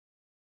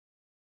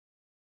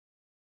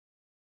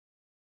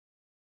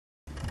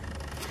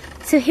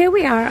So here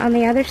we are on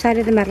the other side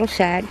of the metal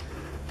shed,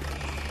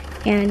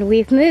 and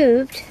we've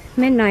moved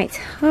Midnight's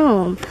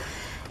home,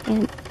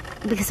 and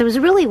because I was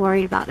really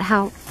worried about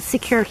how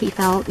secure he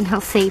felt and how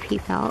safe he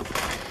felt.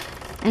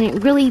 And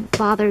it really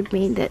bothered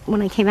me that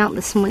when I came out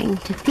this morning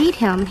to feed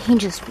him, he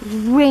just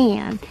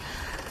ran.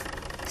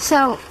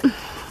 So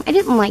I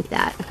didn't like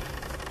that.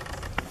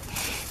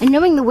 And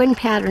knowing the wind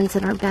patterns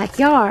in our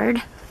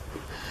backyard,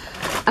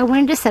 I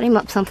wanted to set him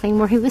up something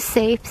where he was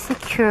safe,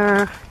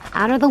 secure,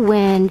 out of the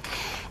wind,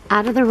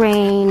 out of the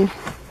rain,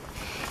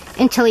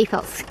 until he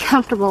felt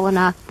comfortable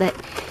enough that,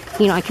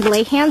 you know, I could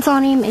lay hands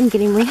on him and get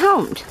him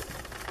rehomed.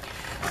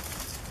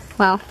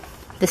 Well,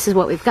 this is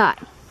what we've got.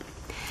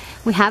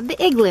 We have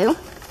the igloo,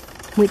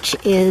 which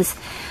is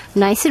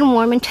nice and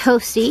warm and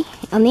toasty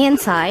on the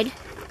inside.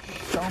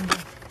 From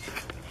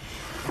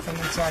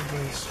inside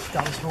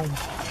Dad's home.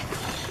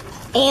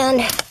 And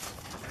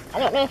I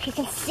don't know if you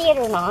can see it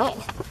or not.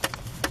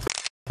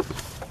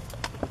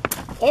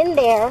 In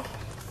there,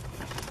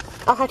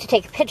 I'll have to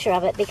take a picture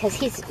of it because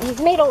he's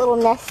made a little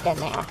nest in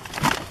there.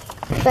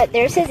 But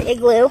there's his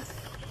igloo.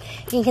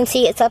 You can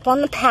see it's up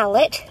on the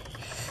pallet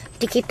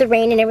to keep the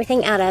rain and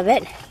everything out of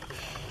it.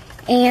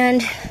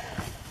 And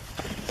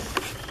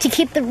to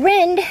keep the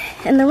wind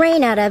and the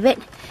rain out of it,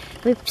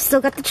 we've still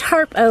got the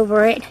tarp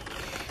over it.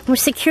 We're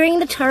securing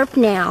the tarp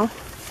now.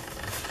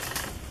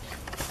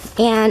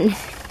 And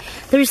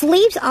there's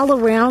leaves all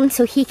around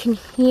so he can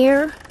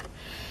hear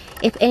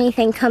if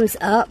anything comes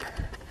up.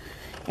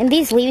 And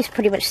these leaves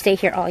pretty much stay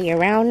here all year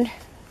round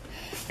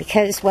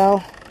because,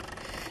 well,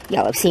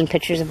 y'all have seen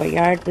pictures of our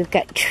yard. We've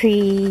got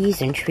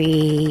trees and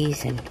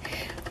trees and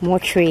more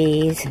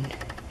trees and,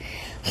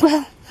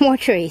 well, more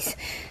trees.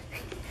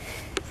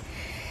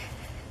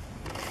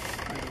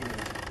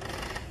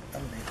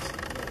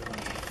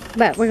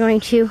 But we're going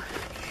to,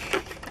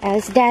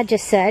 as Dad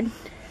just said,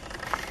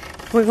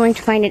 we're going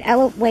to find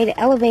an way to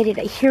elevate it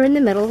here in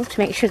the middle to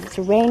make sure that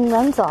the rain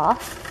runs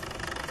off.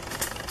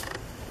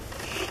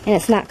 And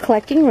it's not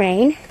collecting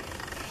rain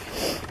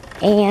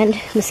and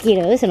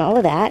mosquitoes and all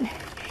of that.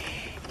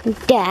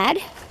 Dad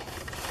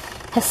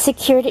has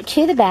secured it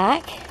to the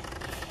back,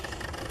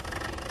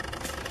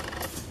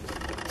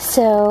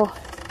 so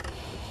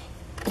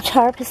the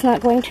tarp is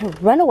not going to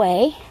run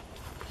away.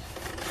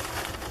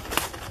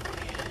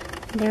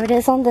 There it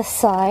is on this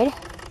side.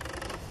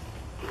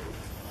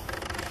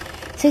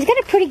 So he's got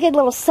a pretty good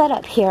little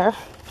setup here.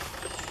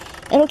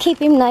 It'll keep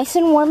him nice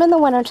and warm in the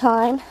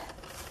wintertime.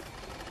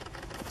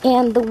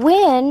 And the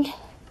wind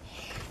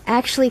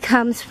actually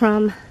comes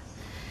from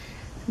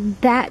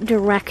that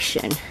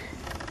direction.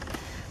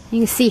 You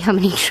can see how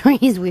many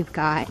trees we've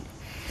got.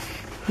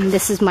 And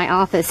this is my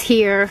office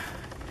here.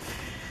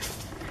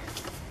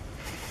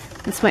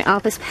 That's my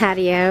office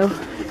patio.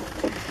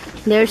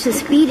 There's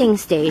his feeding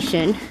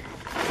station.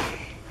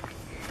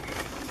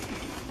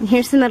 And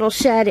here's the metal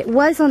shed. It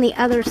was on the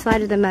other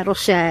side of the metal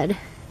shed.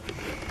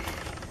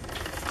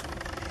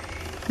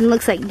 And it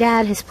looks like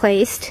Dad has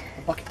placed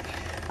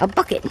a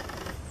bucket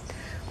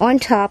on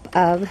top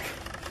of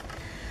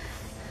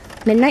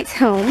Midnight's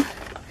home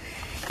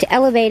to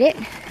elevate it,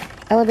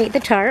 elevate the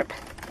tarp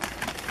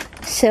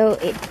so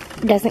it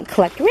doesn't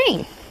collect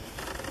rain.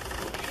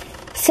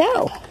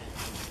 So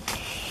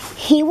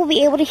he will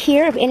be able to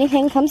hear if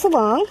anything comes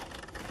along,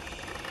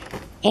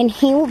 and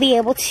he will be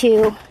able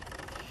to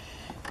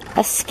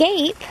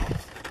escape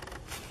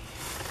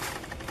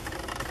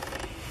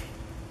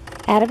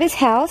out of his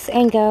house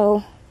and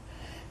go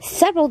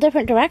several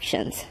different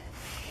directions.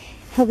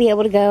 He'll be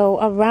able to go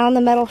around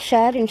the metal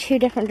shed in 2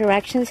 different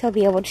directions. He'll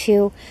be able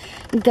to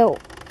go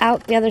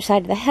out the other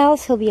side of the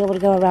house. He'll be able to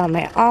go around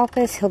my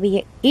office. He'll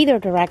be either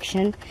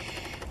direction.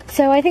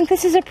 So I think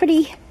this is a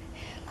pretty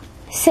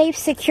safe,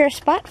 secure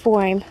spot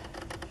for him.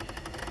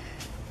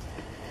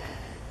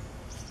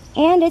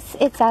 And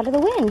it's out of the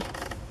wind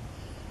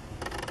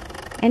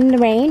and the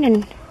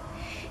rain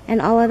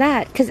and all of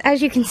that. Because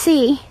as you can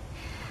see,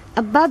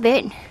 above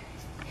it,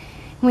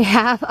 we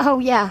have, oh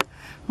yeah,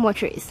 more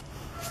trees.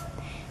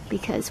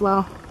 Because,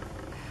 well,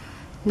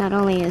 not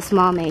only is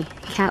Mom a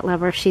cat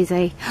lover, she's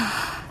a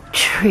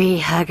tree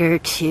hugger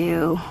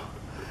too.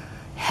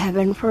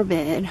 Heaven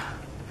forbid.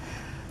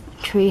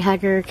 Tree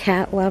hugger,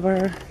 cat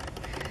lover,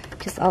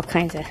 just all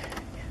kinds of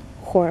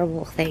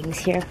horrible things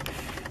here.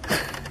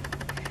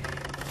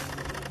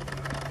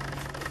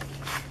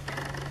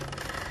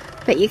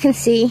 But you can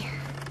see,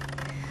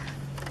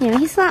 you know,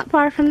 he's not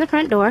far from the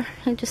front door.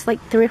 Just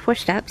like 3 or 4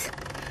 steps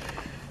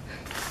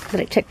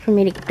that it took for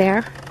me to get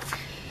there.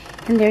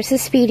 And there's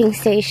his feeding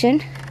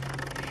station.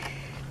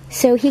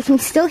 So he can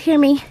still hear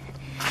me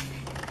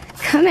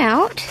come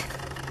out.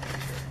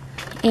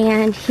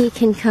 And he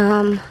can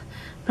come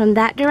from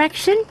that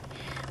direction,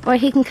 or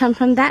he can come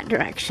from that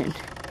direction.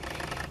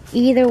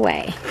 Either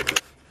way.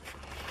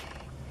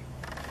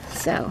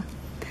 So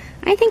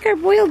I think our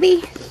boy will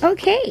be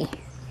okay.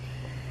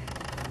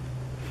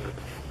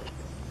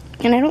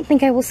 And I don't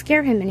think I will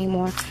scare him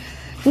anymore.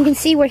 You can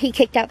see where he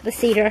kicked out the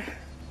cedar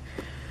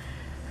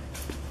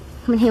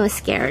when he was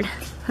scared.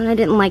 And I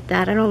didn't like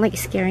that. I don't like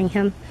scaring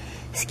him.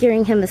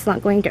 Scaring him is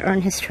not going to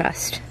earn his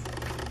trust.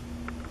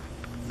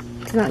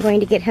 It's not going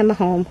to get him a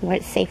home where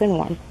it's safe and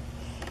warm.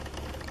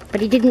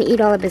 But he didn't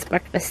eat all of his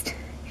breakfast.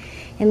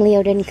 And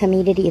Leo didn't come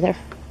eat it either.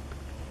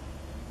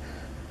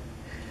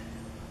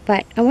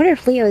 But I wonder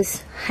if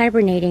Leo's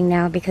hibernating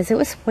now, because it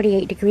was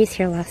 48 degrees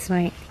here last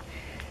night.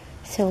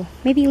 So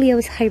maybe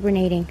Leo's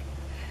hibernating.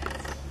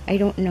 I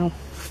don't know.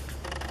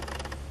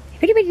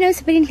 If anybody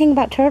knows anything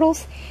about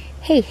turtles,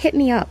 hey, hit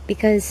me up,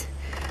 because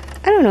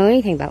I don't know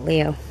anything about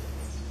Leo.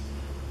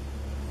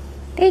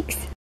 Thanks.